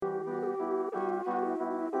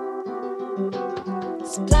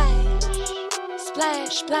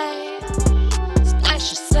Splash, splash,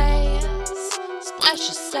 splash your sass, splash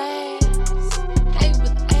your sass. Hey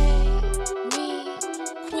with Amy,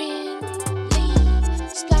 Quinn, Lee.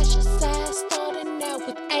 Splash your sass, starting out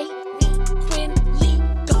with Amy, Quinn, Lee,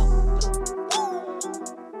 go.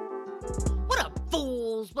 What up,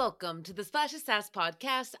 fools? Welcome to the Splash of Sass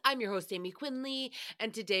podcast. I'm your host, Amy Quinley,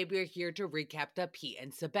 and today we're here to recap the Pete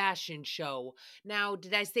and Sebastian show. Now,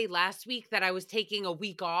 did I say last week that I was taking a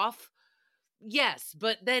week off? Yes,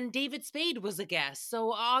 but then David Spade was a guest,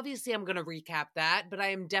 so obviously I'm going to recap that, but I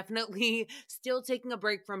am definitely still taking a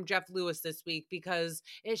break from Jeff Lewis this week because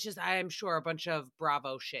it's just, I am sure, a bunch of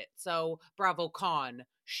Bravo shit. So, Bravo Con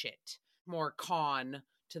shit. More con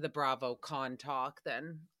to the Bravo Con talk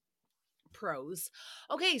than pros.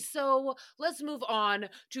 Okay, so let's move on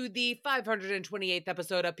to the 528th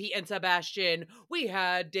episode of Pete and Sebastian. We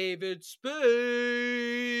had David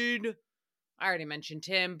Spade. I already mentioned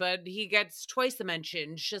him, but he gets twice the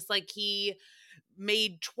mention, just like he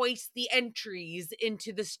made twice the entries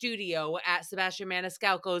into the studio at Sebastian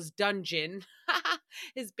Maniscalco's dungeon,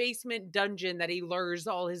 his basement dungeon that he lures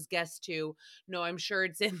all his guests to. No, I'm sure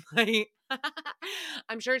it's in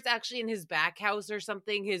I'm sure it's actually in his back house or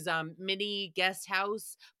something, his mini guest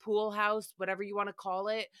house, pool house, whatever you want to call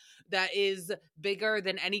it, that is bigger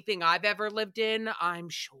than anything I've ever lived in, I'm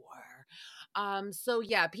sure. So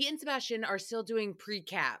yeah, Pete and Sebastian are still doing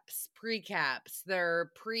precaps.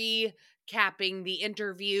 They're pre-capping the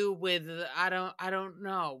interview with, I don't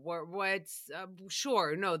know what's,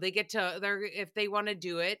 sure. No, they get to, if they want to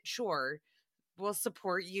do it, sure. We'll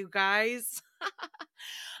support you guys.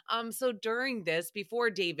 So during this, before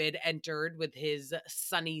David entered with his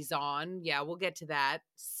sunnies on, yeah, we'll get to that,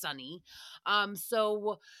 sunny.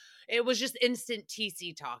 So it was just instant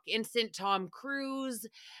TC talk, instant Tom Cruise,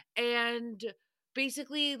 and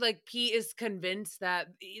basically, like, Pete is convinced that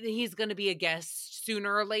he's going to be a guest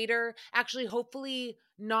sooner or later. Actually, hopefully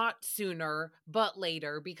not sooner, but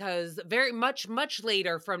later, because very much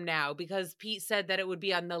later from now, because Pete said that it would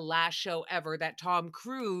be on the last show ever that Tom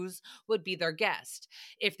Cruise would be their guest,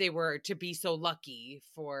 if they were to be so lucky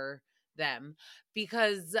for them.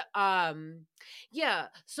 Because, yeah,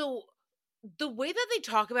 so the way that they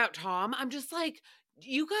talk about Tom, I'm just like,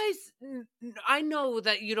 you guys, I know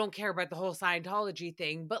that you don't care about the whole Scientology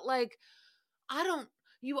thing, but like,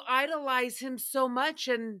 you idolize him so much,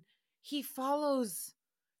 and he follows,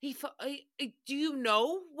 do you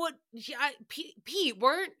know what, Pete,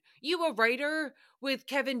 weren't you a writer with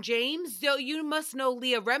Kevin James? So you must know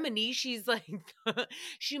Leah Remini. She's like,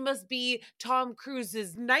 she must be Tom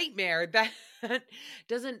Cruise's nightmare. That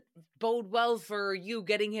doesn't bode well for you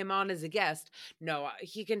getting him on as a guest. No,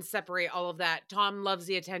 he can separate all of that. Tom loves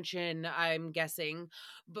the attention, I'm guessing,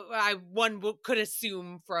 but could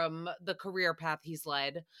assume from the career path he's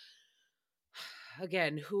led.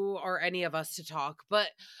 Again, who are any of us to talk? But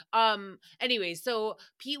anyway, so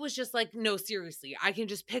Pete was just like, no, seriously, I can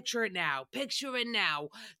just picture it now.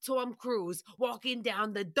 Tom Cruise walking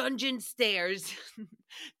down the dungeon stairs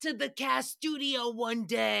to the cast studio one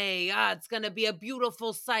day. It's gonna be a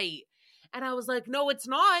beautiful sight. And I was like, no, it's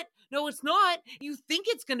not. You think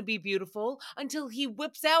it's gonna be beautiful until he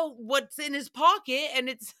whips out what's in his pocket, and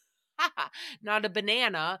it's not a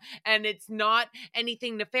banana, and it's not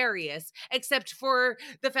anything nefarious, except for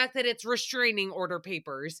the fact that it's restraining order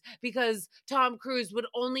papers, because Tom Cruise would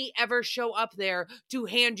only ever show up there to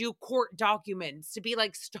hand you court documents, to be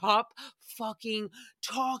like, stop fucking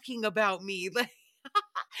talking about me. Like,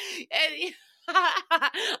 and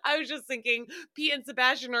I was just thinking, Pete and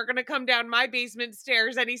Sebastian are going to come down my basement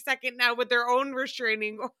stairs any second now with their own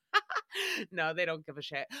restraining. No, they don't give a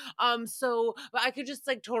shit. But I could just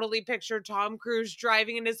like totally picture Tom Cruise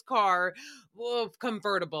driving in his car,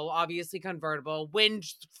 convertible, obviously convertible, wind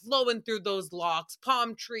flowing through those locks,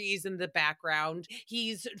 palm trees in the background.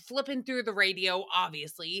 He's flipping through the radio,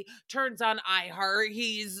 obviously, turns on iHeart.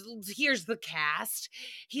 Here's the cast.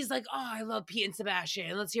 He's like, oh, I love Pete and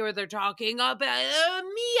Sebastian. Let's hear what they're talking about.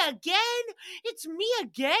 Me again? It's me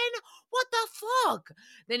again? What the fuck?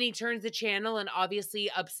 Then he turns the channel, and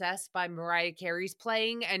obviously Obsessed by Mariah Carey's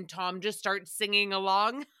playing, and Tom just starts singing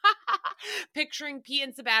along, picturing Pete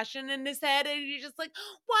and Sebastian in his head, and you're just like,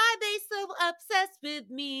 why are they so obsessed with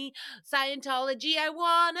me? Scientology, I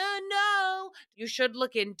wanna know. You should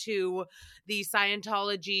look into the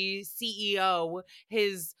Scientology CEO,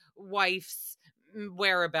 his wife's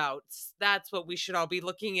whereabouts. That's what we should all be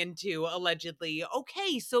looking into, allegedly.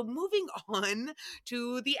 Okay, so moving on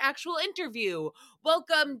to the actual interview.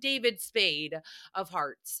 Welcome, David Spade of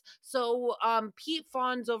Hearts. So, Pete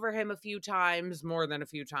fawns over him a few times, more than a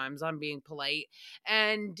few times, I'm being polite.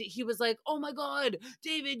 And he was like, "Oh my God,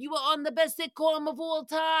 David, you are on the best sitcom of all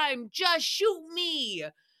time. Just shoot me."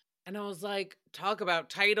 And I was like, talk about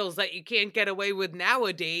titles that you can't get away with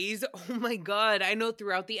nowadays. Oh my God. I know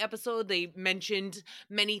throughout the episode they mentioned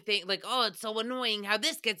many things like, oh, it's so annoying how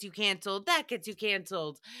this gets you canceled, that gets you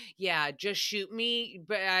canceled. Yeah, just shoot me.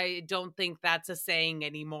 But I don't think that's a saying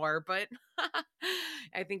anymore. But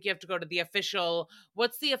I think you have to go to the official,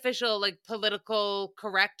 what's the official like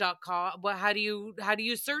politicalcorrect.com? Well, how do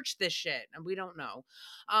you search this shit? And we don't know.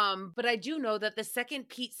 But I do know that the second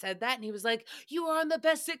Pete said that and he was like, "You are on the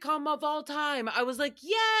best sitcom of all time." I was like,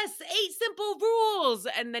 "Yes, 8 simple rules."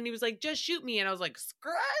 And then he was like, "Just shoot me." And I was like,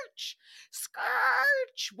 "Scourge,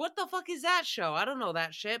 Scourge. What the fuck is that show? I don't know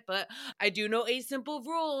that shit, but I do know 8 simple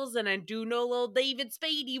rules, and I do know little David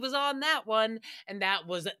Spade. He was on that one. And that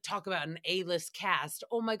was, talk about an A-list cast.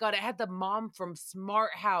 Oh my God, it had the mom from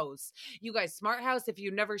Smart House. You guys, Smart House, if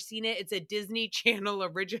you've never seen it, it's a Disney Channel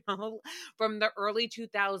original from the early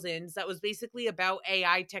 2000s that was basically about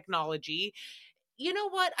AI technology. You know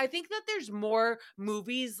what? I think that there's more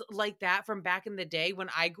movies like that from back in the day when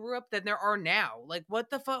I grew up than there are now. Like, what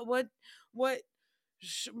the fuck? What? What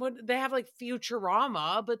they have like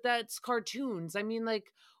Futurama, but that's cartoons. I mean,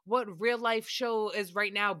 like, what real life show is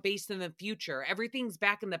right now based in the future? Everything's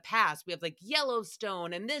back in the past. We have like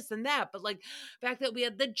Yellowstone and this and that, but like back that we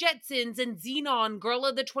had the Jetsons and Xenon, Girl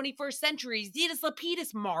of the 21st Century, Zetus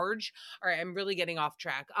Lapidus, Marge. All right, I'm really getting off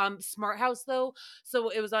track. Smart House though, so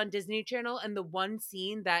it was on Disney Channel, and the one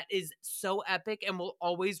scene that is so epic and will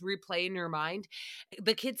always replay in your mind,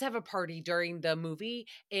 the kids have a party during the movie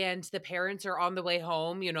and the parents are on the way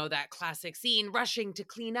home, that classic scene, rushing to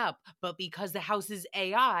clean up. But because the house is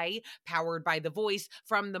AI, powered by the voice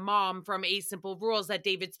from the mom from 8 Simple Rules that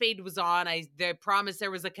David Spade was on, they promised there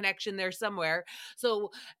was a connection there somewhere.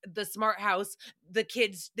 So the Smart House, the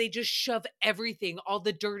kids, they just shove everything, all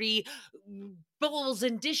the dirty bowls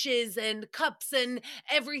and dishes and cups and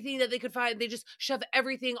everything that they could find. They just shove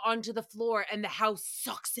everything onto the floor and the house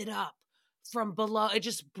sucks it up from below. It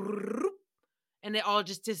just and it all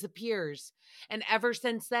just disappears. And ever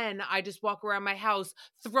since then, I just walk around my house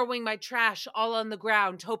throwing my trash all on the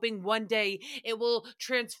ground, hoping one day it will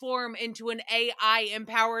transform into an AI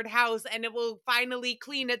empowered house and it will finally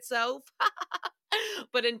clean itself.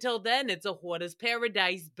 But until then, it's a hoarder's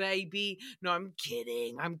paradise, baby. No, I'm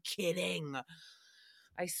kidding. I'm kidding.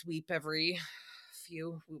 I sweep every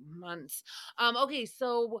few months. Okay,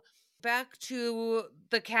 so back to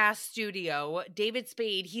the cast studio. David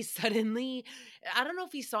Spade, he suddenly, I don't know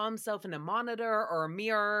if he saw himself in a monitor or a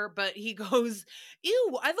mirror, but he goes,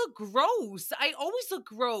 "Ew, I look gross. I always look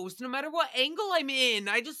gross, no matter what angle I'm in.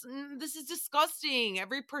 This is disgusting.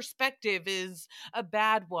 Every perspective is a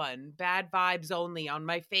bad one. Bad vibes only on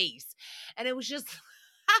my face." And it was just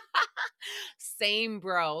same,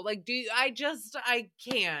 bro. Like, I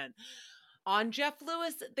can't. On Jeff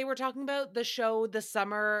Lewis, they were talking about the show The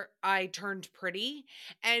Summer I Turned Pretty,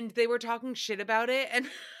 and they were talking shit about it and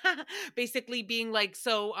basically being like,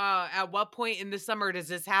 so at what point in the summer does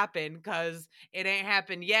this happen? Because it ain't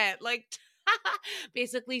happened yet. Like,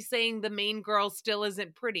 basically saying the main girl still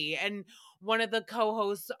isn't pretty. And one of the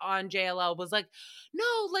co-hosts on JLL was like, no,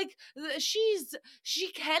 like she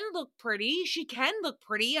can look pretty. She can look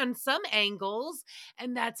pretty on some angles.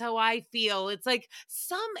 And that's how I feel. It's like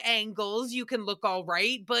some angles you can look all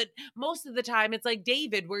right, but most of the time it's like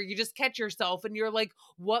David, where you just catch yourself and you're like,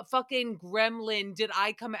 what fucking gremlin did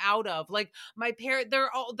I come out of? Like my parent,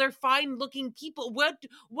 they're fine looking people. What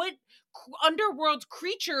underworld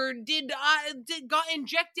creature did got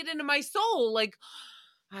injected into my soul? Like,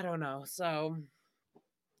 I don't know. So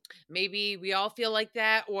maybe we all feel like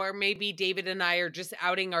that, or maybe David and I are just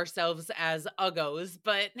outing ourselves as uggos.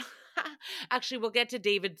 But actually, we'll get to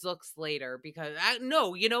David's looks later because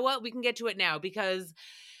no, you know what? We can get to it now because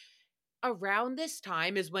around this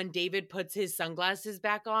time is when David puts his sunglasses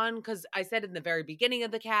back on, because I said in the very beginning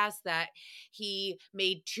of the cast that he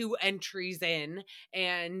made 2 entries in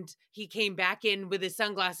and he came back in with his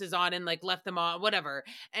sunglasses on and like left them on, whatever.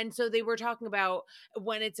 And so they were talking about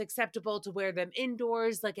when it's acceptable to wear them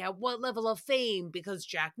indoors, like at what level of fame, because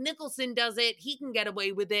Jack Nicholson does it, he can get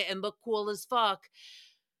away with it and look cool as fuck.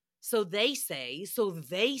 So they say,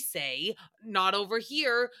 not over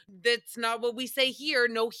here. That's not what we say here.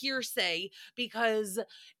 No hearsay, because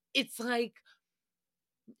it's like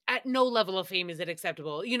At no level of fame is it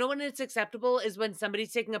acceptable. You know when it's acceptable is when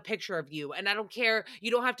somebody's taking a picture of you. And I don't care,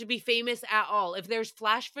 you don't have to be famous at all. If there's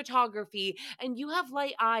flash photography and you have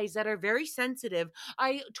light eyes that are very sensitive,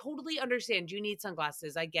 I totally understand you need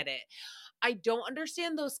sunglasses. I get it. I don't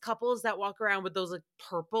understand those couples that walk around with those like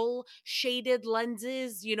purple shaded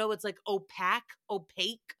lenses. You know, it's like opaque,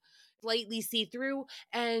 slightly see through.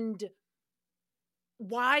 And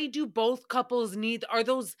why do both couples need, are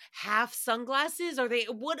those half sunglasses? Are they,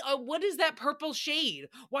 what is that purple shade?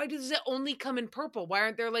 Why does it only come in purple? Why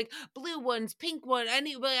aren't there like blue ones, pink one?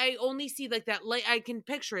 Anyway, I only see like that light, I can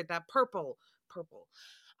picture it, that purple.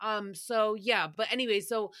 So yeah, but anyway,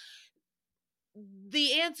 so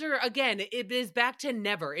the answer again, it is back to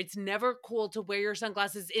never. It's never cool to wear your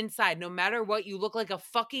sunglasses inside, no matter what. You look like a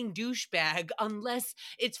fucking douchebag unless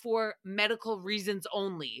it's for medical reasons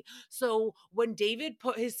only. So when David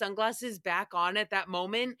put his sunglasses back on at that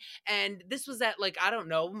moment, and this was at like, I don't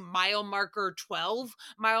know, mile marker 12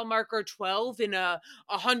 in a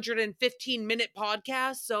 115-minute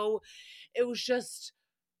podcast. So it was just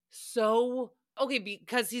so okay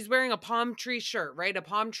because he's wearing a palm tree shirt, right? A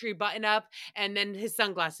palm tree button up and then his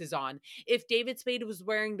sunglasses on. If David Spade was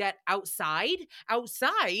wearing that outside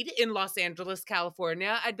in Los Angeles,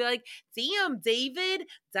 California, I'd be like, damn, David,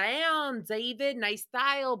 nice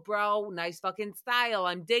style, bro. Nice fucking style.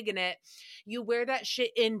 I'm digging it. You wear that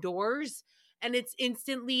shit indoors and it's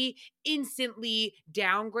instantly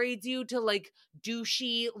downgrades you to like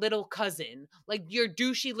douchey little cousin, like your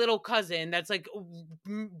douchey little cousin that's like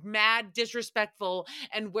mad disrespectful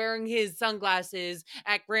and wearing his sunglasses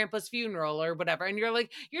at grandpa's funeral or whatever. And you're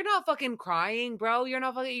like, you're not fucking crying, bro. You're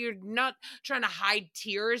not trying to hide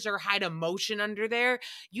tears or hide emotion under there.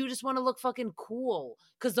 You just want to look fucking cool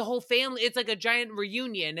because the whole family, it's like a giant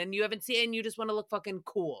reunion and you haven't seen, and you just want to look fucking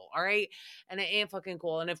cool. All right. And it ain't fucking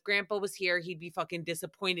cool. And if grandpa was here, he'd be fucking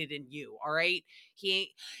disappointed in you. All right. He ain't,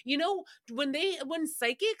 you know, when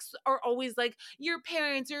psychics are always like, your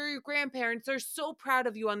parents or your grandparents are so proud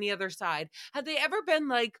of you on the other side, have they ever been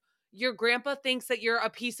like, your grandpa thinks that you're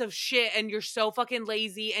a piece of shit and you're so fucking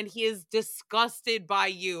lazy and he is disgusted by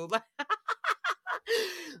you?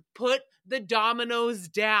 Put the dominoes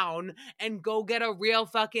down and go get a real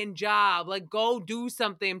fucking job. Like, go do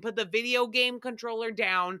something. Put the video game controller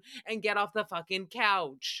down and get off the fucking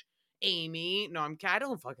couch. Amy. No, I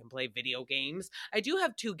don't fucking play video games. I do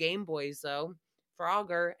have 2 Game Boys though.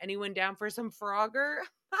 Frogger. Anyone down for some Frogger?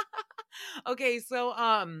 Okay, so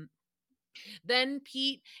then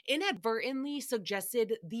Pete inadvertently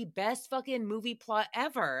suggested the best fucking movie plot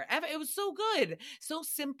ever. It was so good. So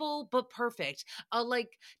simple but perfect. A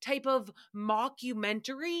like type of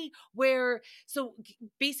mockumentary where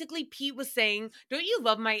basically Pete was saying, "Don't you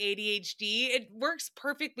love my ADHD? It works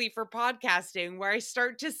perfectly for podcasting where I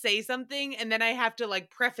start to say something and then I have to like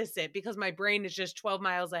preface it because my brain is just 12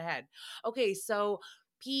 miles ahead." Okay, so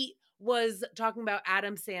Pete was talking about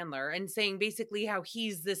Adam Sandler and saying basically how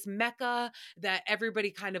he's this mecca that everybody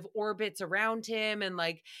kind of orbits around him. And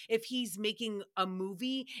like, if he's making a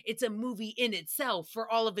movie, it's a movie in itself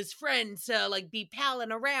for all of his friends to like be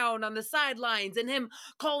palling around on the sidelines and him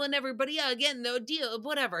calling everybody out, getting the deal,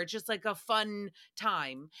 whatever. It's just like a fun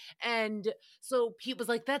time. And so Pete was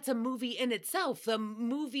like, that's a movie in itself, the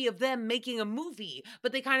movie of them making a movie.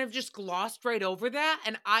 But they kind of just glossed right over that.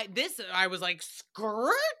 And I was like,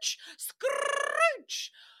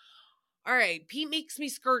 Scourge. All right, Pete makes me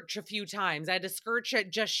scourge a few times. I had to scourge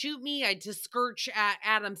at Just Shoot Me. I had to scourge at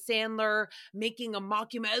Adam Sandler making a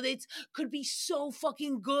mockumentary. It could be so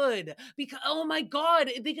fucking good because, oh my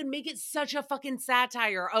God, they could make it such a fucking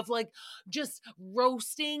satire of like just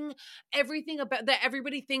roasting everything about that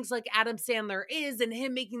everybody thinks like Adam Sandler is and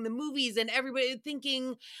him making the movies and everybody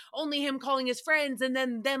thinking only him calling his friends and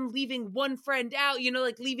then them leaving one friend out,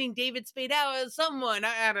 like leaving David Spade out as someone.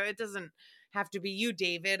 I don't, it doesn't have to be you,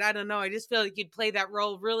 David. I don't know. I just feel like you'd play that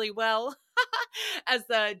role really well as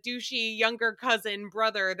the douchey younger cousin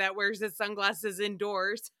brother that wears his sunglasses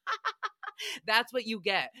indoors. That's what you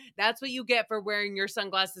get. That's what you get for wearing your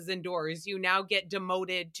sunglasses indoors. You now get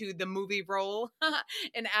demoted to the movie role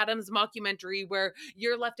in Adam's mockumentary where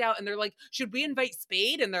you're left out and they're like, should we invite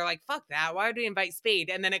Spade? And they're like, fuck that. Why would we invite Spade?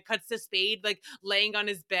 And then it cuts to Spade like laying on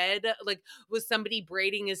his bed, like with somebody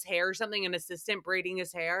braiding his hair or something, an assistant braiding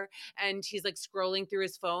his hair. And he's like scrolling through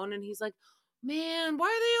his phone and he's like, man, why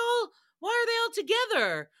are they all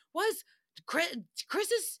together?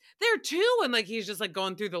 Chris is there too, and like he's just like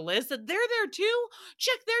going through the list that they're there too.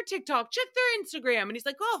 Check their TikTok, check their Instagram, and he's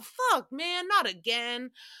like, "Oh fuck, man, not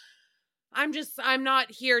again." I'm not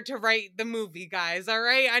here to write the movie, guys, all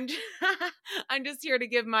right? I'm just here to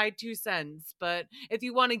give my 2 cents. But if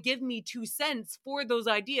you want to give me 2 cents for those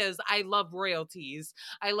ideas, I love royalties.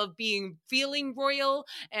 I love feeling royal,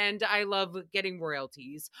 and I love getting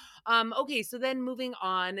royalties. Okay, so then moving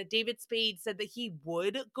on, David Spade said that he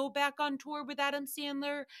would go back on tour with Adam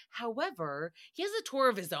Sandler. However, he has a tour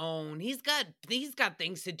of his own. He's got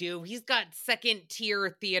things to do. He's got second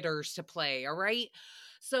tier theaters to play, all right?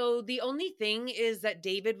 So the only thing is that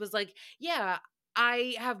David was like, yeah,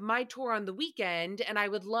 I have my tour on the weekend and I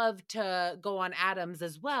would love to go on Adams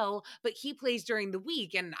as well, but he plays during the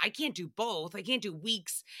week and I can't do both. I can't do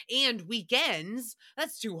weeks and weekends.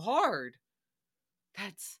 That's too hard.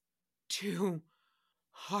 That's too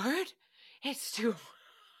hard. It's too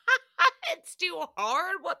it's too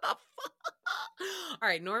hard. What the fuck? All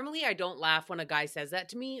right, normally I don't laugh when a guy says that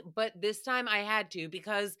to me, but this time I had to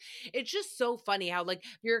because it's just so funny how like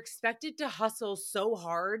you're expected to hustle so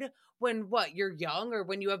hard when what, you're young or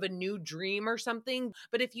when you have a new dream or something.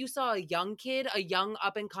 But if you saw a young kid, a young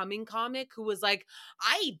up and coming comic who was like,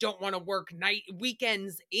 I don't want to work night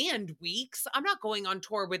weekends and weeks. I'm not going on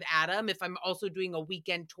tour with Adam if I'm also doing a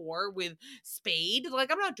weekend tour with Spade.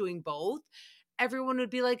 Like I'm not doing both. Everyone would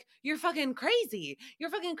be like, you're fucking crazy. You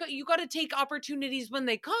got to take opportunities when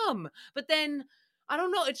they come. But then I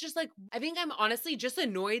don't know. It's just like, I think I'm honestly just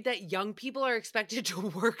annoyed that young people are expected to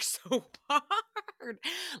work so hard.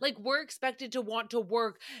 Like, we're expected to want to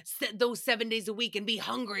work those 7 days a week and be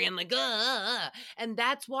hungry and like, And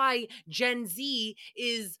that's why Gen Z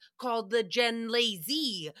is called the Gen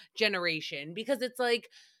Lazy generation because it's like,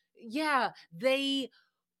 yeah, they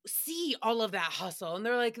see all of that hustle and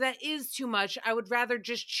they're like, that is too much. I would rather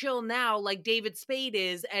just chill now like David Spade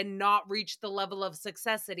is and not reach the level of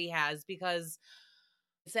success that he has because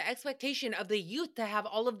it's the expectation of the youth to have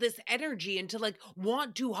all of this energy and to like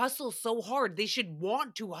want to hustle so hard. They should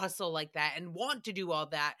want to hustle like that and want to do all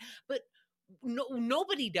that. But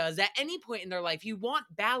nobody does at any point in their life. You want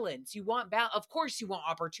balance. Of course you want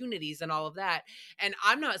opportunities and all of that. And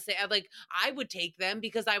I'm not saying like I would take them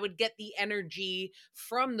because I would get the energy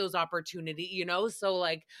from those opportunities. So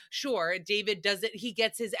like sure, David does it, he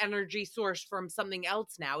gets his energy sourced from something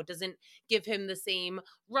else now. It doesn't give him the same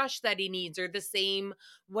rush that he needs or the same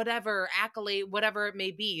whatever accolade, whatever it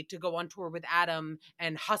may be, to go on tour with Adam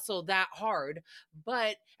and hustle that hard.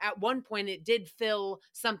 But at one point, it did fill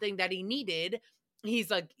something that he needed. He's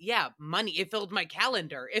like, yeah, money. It filled my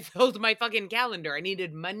calendar. It filled my fucking calendar. I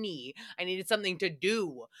needed money. I needed something to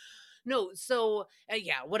do. No, so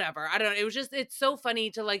yeah, whatever. I don't know. It's so funny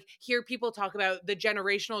to like hear people talk about the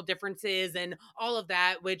generational differences and all of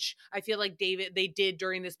that, which I feel like they did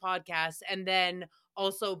during this podcast. And then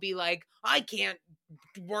also be like, I can't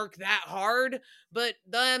work that hard, but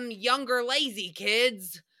them younger lazy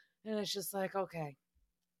kids. And it's just like, okay.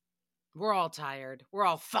 We're all tired. We're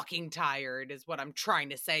all fucking tired, is what I'm trying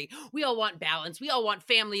to say. We all want balance. We all want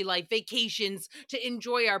family life, vacations, to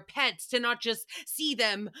enjoy our pets, to not just see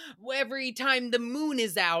them every time the moon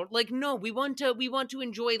is out. Like, no, we want to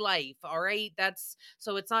enjoy life. All right.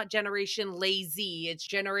 So it's not generation lazy. It's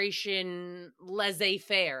generation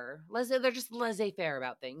laissez-faire. They're just laissez-faire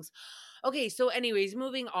about things. Okay, so anyways,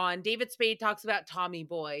 moving on. David Spade talks about Tommy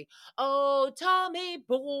Boy. Oh, Tommy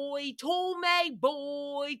Boy, Tommy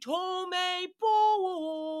Boy, Tommy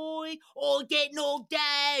Boy. Oh, get knocked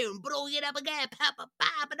down, bro, get up again.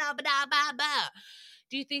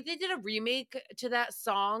 Do you think they did a remake to that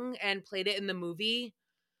song and played it in the movie?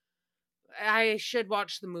 I should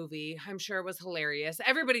watch the movie. I'm sure it was hilarious.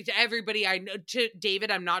 Everybody I know, to David,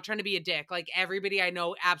 I'm not trying to be a dick. Like everybody I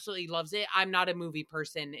know absolutely loves it. I'm not a movie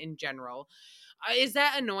person in general. Is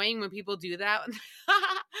that annoying when people do that?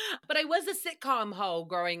 But I was a sitcom hoe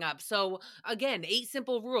growing up. So again, 8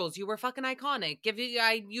 simple rules. You were fucking iconic.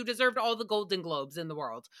 You deserved all the Golden Globes in the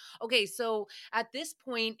world. Okay, so at this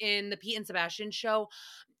point in the Pete and Sebastian show,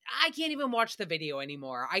 I can't even watch the video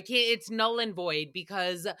anymore. I can't. It's null and void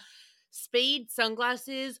because Spade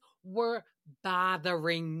sunglasses were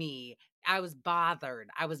bothering me. I was bothered.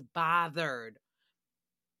 I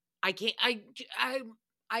can't.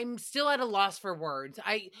 I'm still at a loss for words.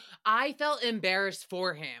 I felt embarrassed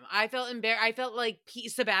for him. I felt like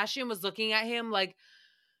Sebastian was looking at him like,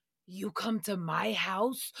 you come to my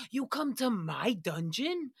house? You come to my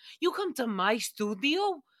dungeon? You come to my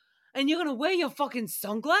studio? And you're gonna wear your fucking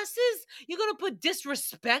sunglasses? You're gonna put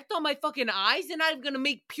disrespect on my fucking eyes and I'm gonna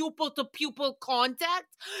make pupil to pupil contact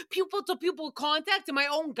in my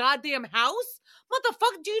own goddamn house?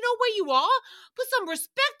 Motherfucker, do you know where you are? Put some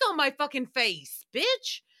respect on my fucking face,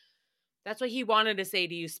 bitch. That's what he wanted to say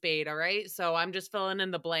to you, Spade, all right? So I'm just filling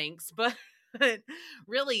in the blanks, but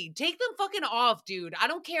Really, take them fucking off, dude. I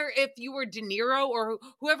don't care if you were De Niro or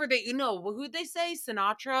whoever who'd they say?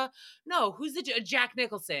 Sinatra? No, who's the Jack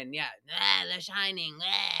Nicholson? Yeah. The Shining.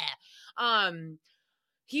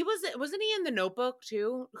 He wasn't he in The Notebook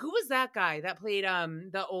too? Who was that guy that played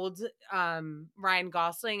the old Ryan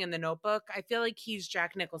Gosling in The Notebook? I feel like he's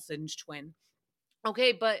Jack Nicholson's twin.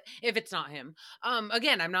 Okay, but if it's not him,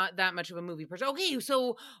 again, I'm not that much of a movie person. Okay,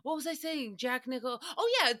 so what was I saying? Jack Nickel. Oh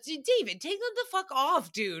yeah, David, take them the fuck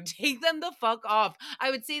off, dude. Take them the fuck off.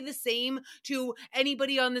 I would say the same to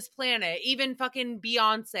anybody on this planet, even fucking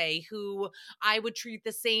Beyonce, who I would treat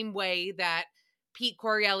the same way that Pete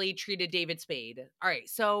Correale treated David Spade. All right,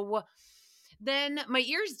 so then my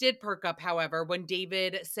ears did perk up, however, when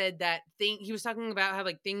David said that thing. He was talking about how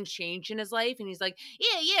like things change in his life, and he's like,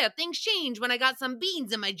 "Yeah, things change when I got some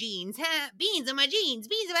beans in my jeans, huh? Beans in my jeans,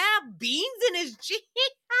 beans in his jeans."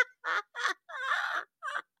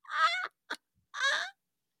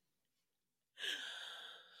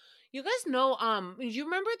 You guys know, you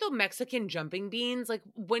remember the Mexican jumping beans? Like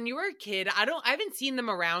when you were a kid, I haven't seen them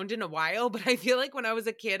around in a while, but I feel like when I was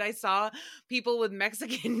a kid, I saw people with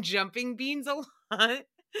Mexican jumping beans a lot.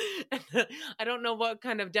 I don't know what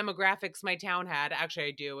kind of demographics my town had. Actually,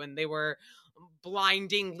 I do. And they were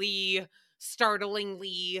blindingly,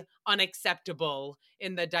 startlingly unacceptable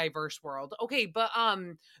in the diverse world. Okay, but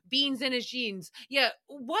beans in his jeans. Yeah,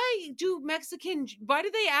 why do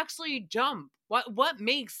they actually jump? What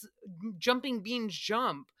makes jumping beans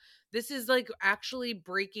jump? This is like actually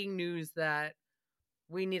breaking news that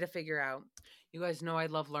we need to figure out. You guys know I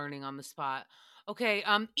love learning on the spot. Okay,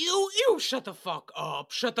 ew, shut the fuck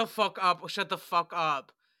up. Shut the fuck up. Shut the fuck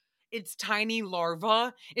up. It's tiny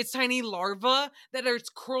larvae. It's tiny larvae that are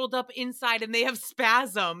curled up inside and they have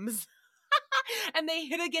spasms. And they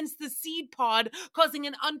hit against the seed pod, causing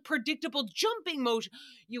an unpredictable jumping motion.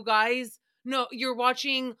 You guys, no, you're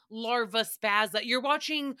watching larva spasm. You're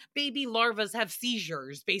watching baby larvas have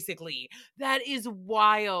seizures, basically. That is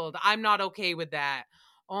wild. I'm not okay with that.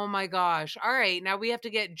 Oh my gosh. All right, now we have to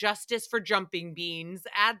get justice for jumping beans.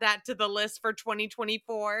 Add that to the list for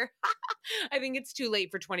 2024. I think it's too late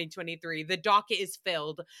for 2023. The docket is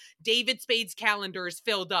filled. David Spade's calendar is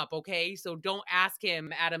filled up, okay? So don't ask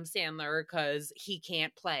him, Adam Sandler, because he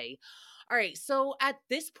can't play. All right, so at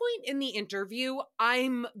this point in the interview,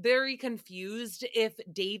 I'm very confused if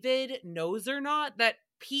David knows or not that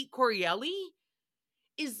Pete Correale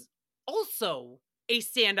is also a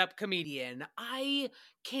stand-up comedian. I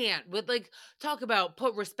can't with like talk about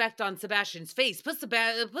put respect on Sebastian's face, put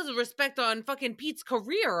respect on fucking Pete's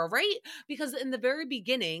career, right? Because in the very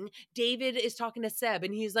beginning, David is talking to Seb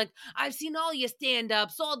and he's like, "I've seen all your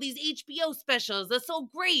stand-ups, all these HBO specials. That's so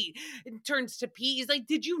great." And turns to Pete, he's like,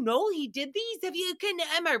 "Did you know he did these?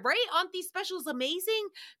 Am I right? Aren't these specials amazing?"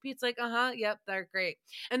 Pete's like, "Uh-huh, yep, they're great."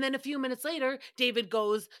 And then a few minutes later, David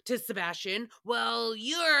goes to Sebastian, "Well,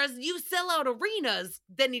 you sell out arenas."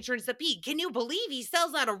 Then he turns to Pete, "Can you believe he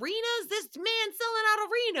sells out arenas? This man selling out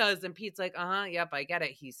arenas." And Pete's like, "Uh-huh, yep, I get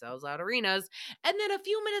it. He sells out arenas." And then a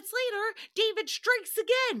few minutes later, David strikes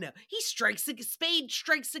again. Spade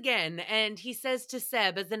strikes again. And he says to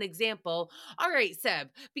Seb as an example, "All right,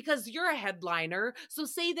 Seb, because you're a headliner, so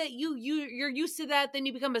say that you're used to that, then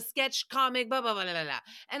you become a sketch comic, blah, blah, blah, blah, blah."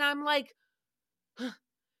 And I'm like,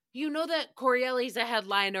 you know that Coriolis a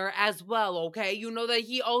headliner as well, okay? You know that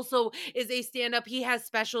he also is a stand-up. He has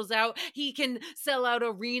specials out. He can sell out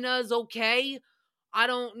arenas, okay? I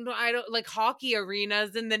don't know. I don't like hockey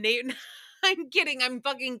arenas in the name. I'm kidding. I'm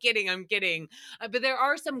fucking kidding. I'm kidding. But there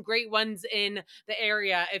are some great ones in the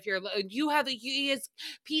area. If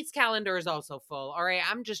Pete's calendar is also full. All right.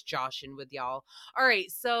 I'm just joshing with y'all. All right.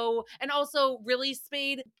 So, and also really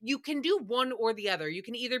Spade, you can do one or the other. You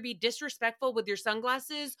can either be disrespectful with your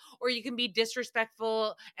sunglasses or you can be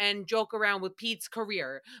disrespectful and joke around with Pete's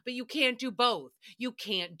career, but you can't do both. You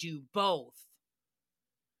can't do both.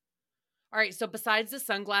 All right, so besides the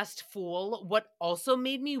sunglassed fool, what also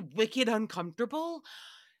made me wicked uncomfortable,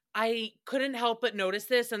 I couldn't help but notice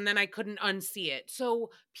this and then I couldn't unsee it. So,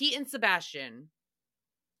 Pete and Sebastian,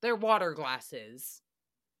 their water glasses,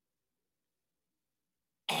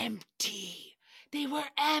 empty. They were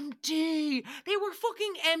empty. They were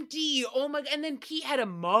fucking empty. Oh my. And then Pete had a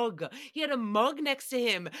mug. He had a mug next to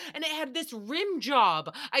him and it had this rim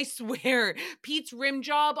job. I swear, Pete's rim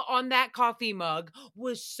job on that coffee mug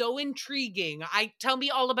was so intriguing. Tell me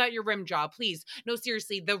all about your rim job, please. No,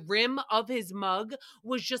 seriously, the rim of his mug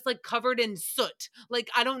was just like covered in soot. Like,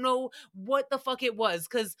 I don't know what the fuck it was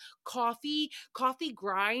because coffee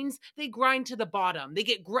grinds, they grind to the bottom. They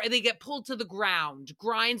get pulled to the ground.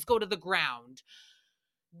 Grinds go to the ground.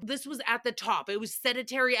 This was at the top. It was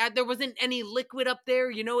sedentary. There wasn't any liquid up there.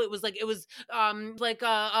 It was like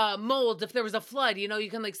a mold. If there was a flood, you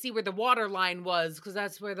can like see where the water line was because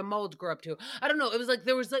that's where the mold grew up to. I don't know. It was like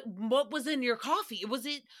there was like what was in your coffee? Was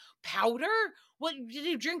it powder? What did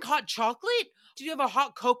you drink? Hot chocolate? Did you have a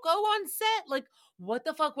hot cocoa on set? Like what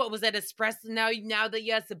the fuck? What was that espresso? Now that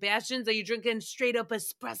you have Sebastian's, are you drinking straight up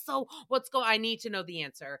espresso? What's going? I need to know the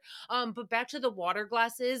answer. But back to the water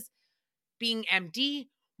glasses being empty.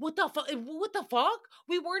 What the fuck? What the fuck?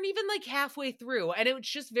 We weren't even like halfway through, and it was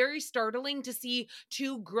just very startling to see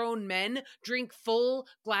two grown men drink full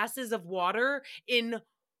glasses of water in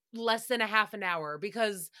less than a half an hour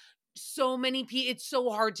because so many people, it's so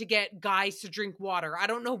hard to get guys to drink water. I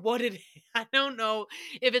don't know what it is. I don't know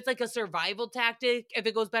if it's like a survival tactic. If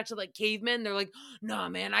it goes back to like cavemen, they're like, nah,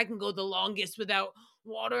 man, I can go the longest without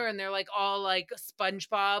water. And they're like all like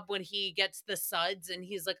SpongeBob when he gets the suds and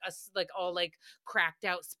he's like like all like cracked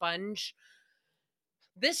out sponge.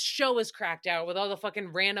 This show is cracked out with all the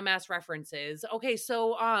fucking random ass references. Okay,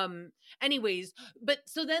 so anyways, but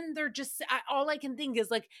so then they're just all I can think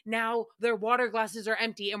is like now their water glasses are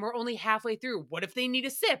empty and we're only halfway through. What if they need a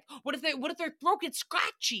sip? What if their throat gets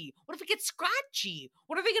scratchy? What if it gets scratchy?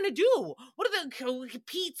 What are they going to do? What if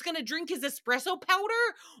Pete's going to drink his espresso powder?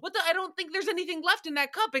 I don't think there's anything left in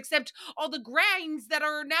that cup except all the grinds that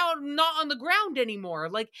are now not on the ground anymore.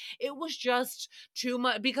 Like it was just too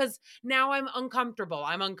much because now I'm uncomfortable.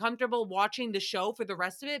 I'm uncomfortable watching the show for the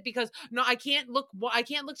rest of it because no, I can't look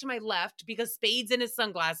to my left because Spade's in his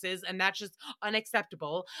sunglasses and that's just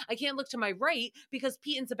unacceptable. I can't look to my right because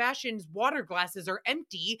Pete and Sebastian's water glasses are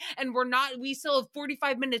empty and we still have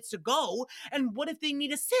 45 minutes to go. And what if they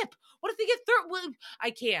need a sip? What if they get Well, I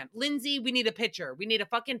can't. Lindsay, we need a pitcher. We need a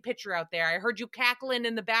fucking pitcher out there. I heard you cackling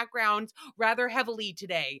in the background rather heavily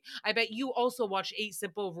today. I bet you also watch 8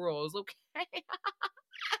 Simple Rules, okay?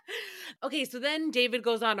 Okay, so then David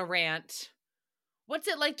goes on a rant. What's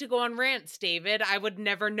it like to go on rants, David? I would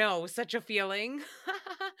never know such a feeling.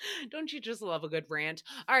 Don't you just love a good rant?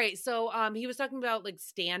 All right, so he was talking about like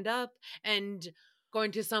stand up and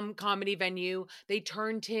going to some comedy venue. They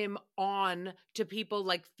turned him on to people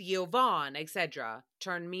like Theo Vaughn, etc.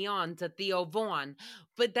 Turn me on to Theo Vaughn.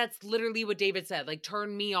 But that's literally what David said, like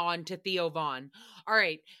turn me on to Theo Vaughn. All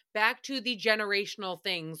right, back to the generational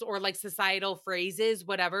things or like societal phrases,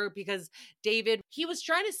 whatever, because David, he was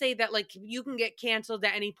trying to say that like you can get canceled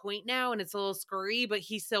at any point now and it's a little scurry, but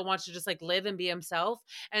he still wants to just like live and be himself.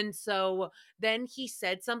 And so then he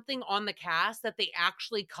said something on the cast that they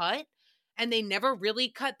actually cut. And they never really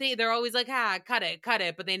cut they're always like, cut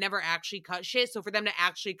it, but they never actually cut shit. So for them to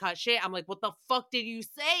actually cut shit, I'm like, what the fuck did you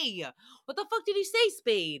say? What the fuck did you say,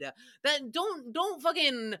 Spade? That don't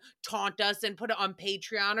fucking taunt us and put it on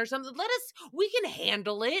Patreon or something. We can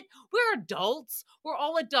handle it. We're adults. We're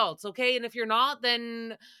all adults, okay? And if you're not,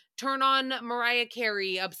 then turn on Mariah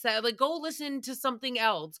Carey upset. Like, go listen to something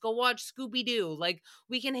else. Go watch Scooby-Doo. Like,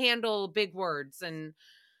 we can handle big words and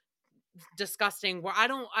disgusting. What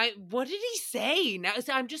did he say? Now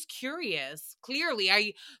I'm just curious. Clearly,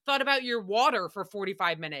 I thought about your water for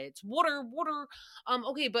 45 minutes. Water.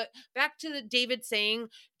 Okay, but back to David saying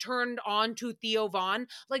turned on to Theo Vaughn.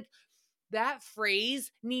 Like, that phrase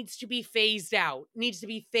needs to be phased out, needs to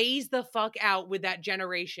be phased the fuck out with that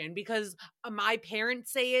generation because my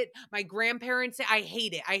parents say it, my grandparents say I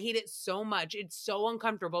hate it. I hate it so much. It's so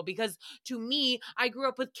uncomfortable because to me, I grew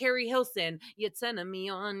up with Carrie Hilson. You're turning me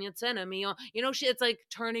on, you're turning me on. It's like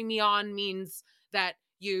turning me on means that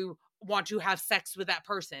you want to have sex with that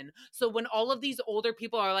person. So when all of these older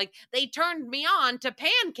people are like, they turned me on to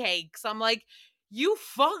pancakes, I'm like, you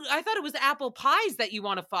fuck. I thought it was apple pies that you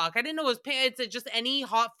want to fuck. I didn't know it's just any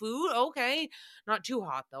hot food. Okay. Not too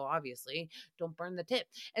hot though, obviously. Don't burn the tip.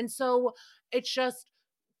 And so it's just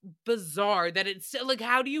bizarre that it's like,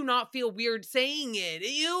 how do you not feel weird saying it?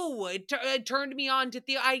 Ew, it turned me on to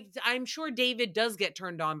Theo. I'm sure David does get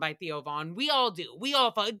turned on by Theo Vaughn. We all do. We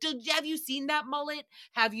all have you seen that mullet?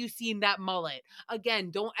 Have you seen that mullet?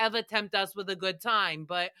 Again, don't ever tempt us with a good time,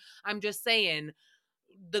 but I'm just saying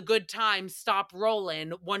the good times stop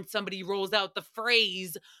rolling once somebody rolls out the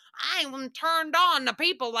phrase, I'm turned on to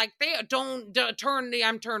people like they don't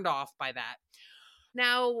I'm turned off by that.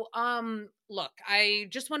 Now, look, I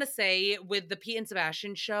just want to say with the Pete and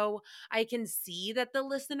Sebastian show, I can see that the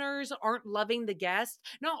listeners aren't loving the guest.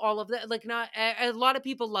 Not all of them, like not a lot of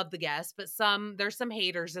people love the guest, but there's some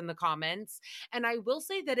haters in the comments. And I will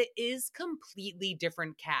say that it is completely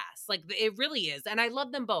different casts. Like it really is. And I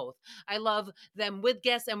love them both. I love them with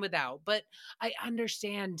guests and without, but I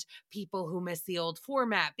understand people who miss the old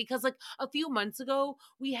format because like a few months ago,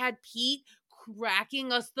 we had Pete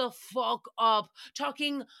cracking us the fuck up,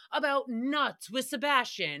 talking about nuts with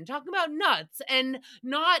Sebastian, talking about nuts, and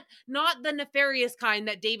not the nefarious kind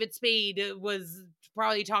that David Spade was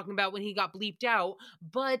probably talking about when he got bleeped out,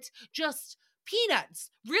 but just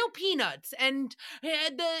peanuts, real peanuts. And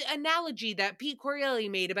the analogy that Pete Corelli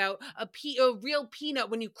made about a real peanut,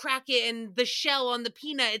 when you crack it and the shell on the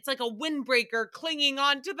peanut, it's like a windbreaker clinging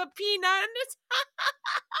onto the peanut. And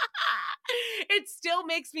it still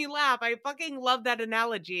makes me laugh. I fucking love that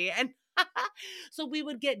analogy. And so we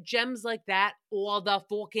would get gems like that all the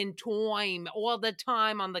fucking time, all the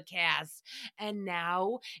time on the cast. And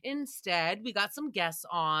now instead we got some guests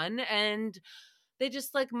on, and they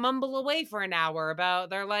just like mumble away for an hour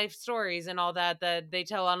about their life stories and all that they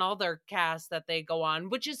tell on all their casts that they go on,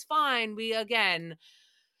 which is fine.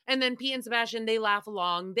 And then Pete and Sebastian, they laugh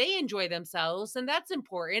along, they enjoy themselves, and that's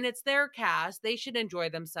important. It's their cast, they should enjoy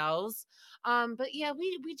themselves. But yeah,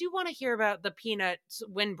 we do want to hear about the peanut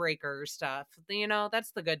windbreaker stuff.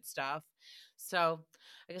 That's the good stuff. So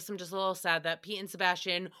I guess I'm just a little sad that Pete and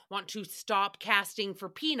Sebastian want to stop casting for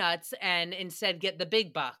peanuts and instead get the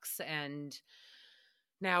big bucks. And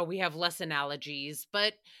now we have less analogies.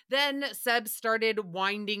 But then Seb started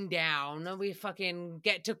winding down. We fucking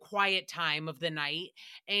get to quiet time of the night.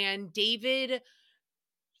 And David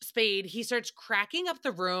Spade, he starts cracking up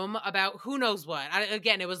the room about who knows what.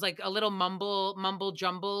 Again, it was like a little mumble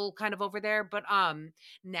jumble kind of over there. But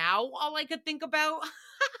now all I could think about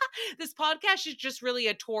this podcast is just really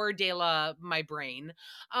a tour de my brain.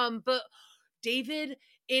 But David,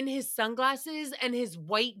 in his sunglasses and his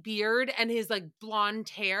white beard and his like blonde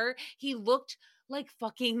hair, he looked like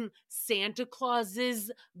fucking Santa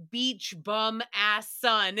Claus's beach bum ass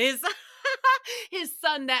son. His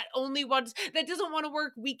son that doesn't want to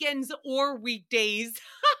work weekends or weekdays.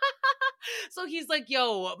 So he's like,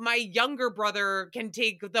 yo, my younger brother can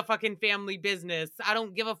take the fucking family business. I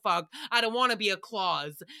don't give a fuck. I don't want to be a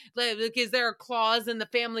clause. Like, is there a clause in the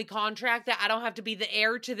family contract that I don't have to be the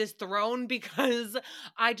heir to this throne because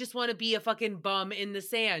I just want to be a fucking bum in the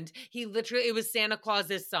sand? It was Santa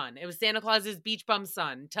Claus's son. It was Santa Claus's beach bum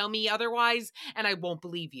son. Tell me otherwise and I won't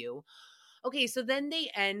believe you. Okay, so then they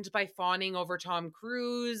end by fawning over Tom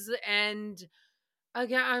Cruise, and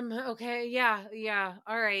again, I'm okay. Yeah.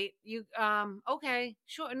 All right. Okay.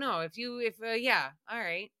 Sure. No, yeah. All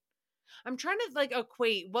right. I'm trying to like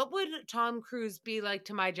equate what would Tom Cruise be like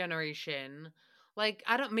to my generation? Like,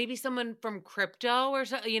 I don't, maybe someone from crypto or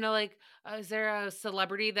something, like, is there a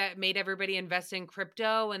celebrity that made everybody invest in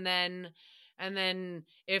crypto and then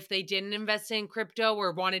if they didn't invest in crypto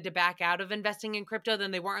or wanted to back out of investing in crypto,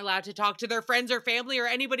 then they weren't allowed to talk to their friends or family or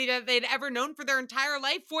anybody that they'd ever known for their entire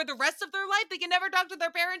life for the rest of their life. They can never talk to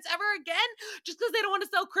their parents ever again just because they don't want to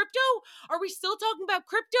sell crypto. Are we still talking about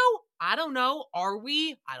crypto? I don't know. Are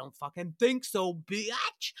we? I don't fucking think so,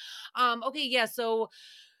 bitch. Okay, yeah, so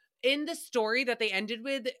in the story that they ended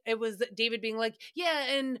with, it was David being like,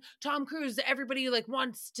 yeah, and Tom Cruise, everybody like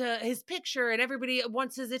wants his picture and everybody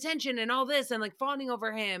wants his attention and all this and like fawning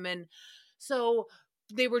over him. And so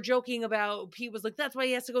they were joking about, Pete was like, that's why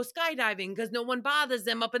he has to go skydiving because no one bothers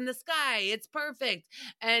him up in the sky. It's perfect.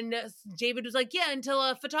 And David was like, yeah, until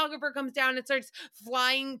a photographer comes down and starts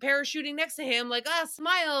flying, parachuting next to him like,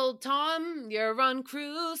 smile, Tom, you're on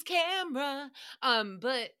cruise camera.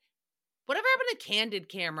 But whatever happened to Candid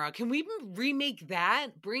Camera? Can we remake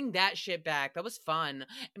that? Bring that shit back. That was fun.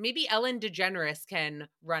 Maybe Ellen DeGeneres can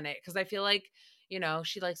run it because I feel like,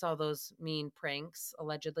 she likes all those mean pranks,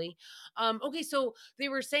 allegedly. Okay, so they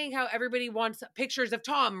were saying how everybody wants pictures of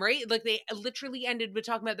Tom, right? Like they literally ended with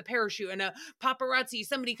talking about the parachute and a paparazzi,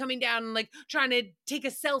 somebody coming down and like trying to take a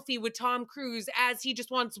selfie with Tom Cruise as he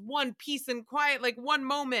just wants one peace and quiet, like one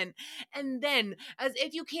moment. And then, as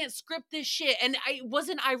if you can't script this shit, and I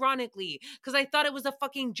wasn't ironically, because I thought it was a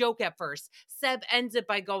fucking joke at first, Seb ends it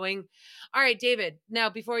by going, all right, David, now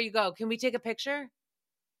before you go, can we take a picture?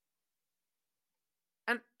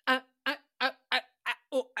 And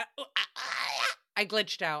I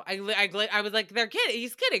glitched out. I was like, they're kidding.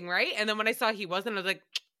 He's kidding, right? And then when I saw he wasn't, I was like,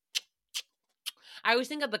 I always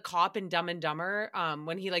think of the cop in Dumb and Dumber,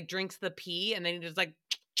 when he like drinks the pee and then he just like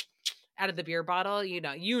out of the beer bottle.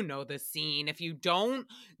 You know the scene. If you don't,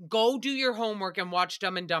 go do your homework and watch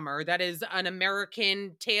Dumb and Dumber. That is an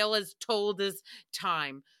American tale as told as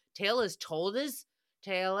time. Tale as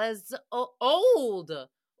old.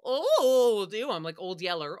 Ew, I'm like Old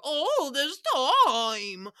Yeller. Old as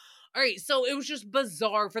time. All right, so it was just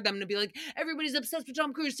bizarre for them to be like, everybody's obsessed with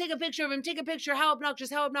Tom Cruise. Take a picture of him. Take a picture. How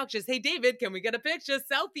obnoxious. How obnoxious. Hey, David, can we get a picture?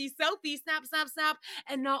 Selfie, selfie, snap, snap, snap.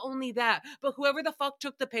 And not only that, but whoever the fuck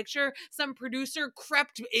took the picture, some producer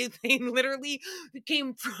crept. They literally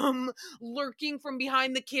came from lurking from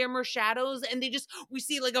behind the camera shadows, and we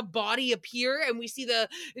see like a body appear, and we see the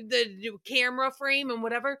camera frame and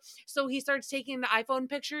whatever. So he starts taking the iPhone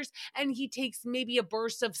pictures, and he takes maybe a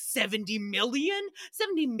burst of 70 million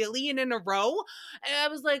in a row. And I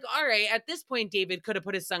was like, all right, at this point, David could have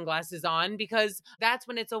put his sunglasses on, because that's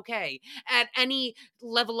when it's okay. At any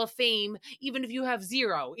level of fame, even if you have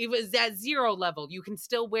zero, it was at zero level, you can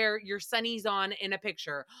still wear your sunnies on in a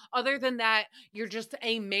picture. Other than that, you're just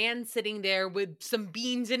a man sitting there with some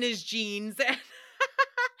beans in his jeans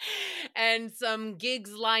and some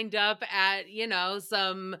gigs lined up at,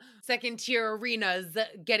 some second tier arenas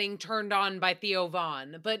getting turned on by Theo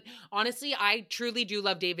Vaughn. But honestly, I truly do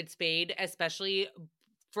love David Spade, especially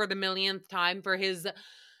for the millionth time, for his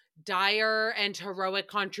dire and heroic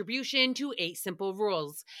contribution to 8 Simple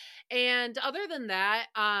Rules. And other than that,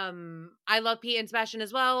 I love Pete and Sebastian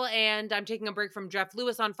as well. And I'm taking a break from Jeff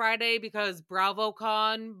Lewis on Friday because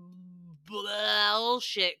BravoCon,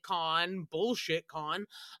 bullshit con.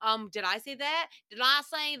 Did I say that? Did I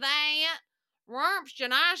say that? Rumps,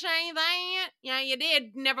 did I say that? Yeah, you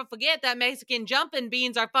did. Never forget that Mexican jumping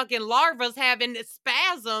beans are fucking larvas having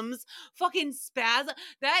spasms. Fucking spasm.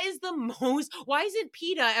 That is the most. Why isn't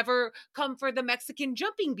PETA ever come for the Mexican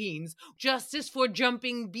jumping beans? Justice for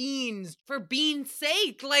jumping beans. For beans'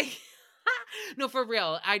 sake. Like. No, for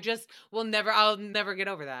real. I'll never get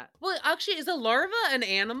over that. Well, actually, is a larva an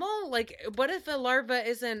animal? Like, what if a larva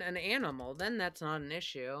isn't an animal? Then that's not an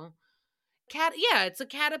issue. Yeah, it's a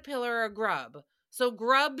caterpillar or a grub. So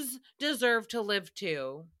grubs deserve to live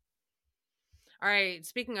too. All right,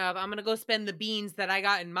 speaking of, I'm gonna go spend the beans that I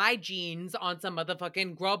got in my jeans on some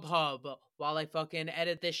motherfucking Grubhub while I fucking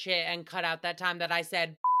edit this shit and cut out that time that I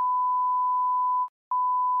said.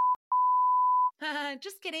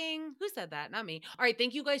 Just kidding. Who said that? Not me. All right,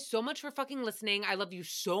 thank you guys so much for fucking listening. I love you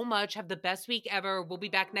so much. Have the best week ever. We'll be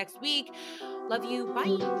back next week. Love you.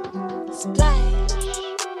 Bye. Splash,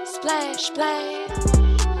 splash, splash.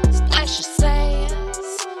 Splash your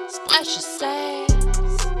sass, splash your sass.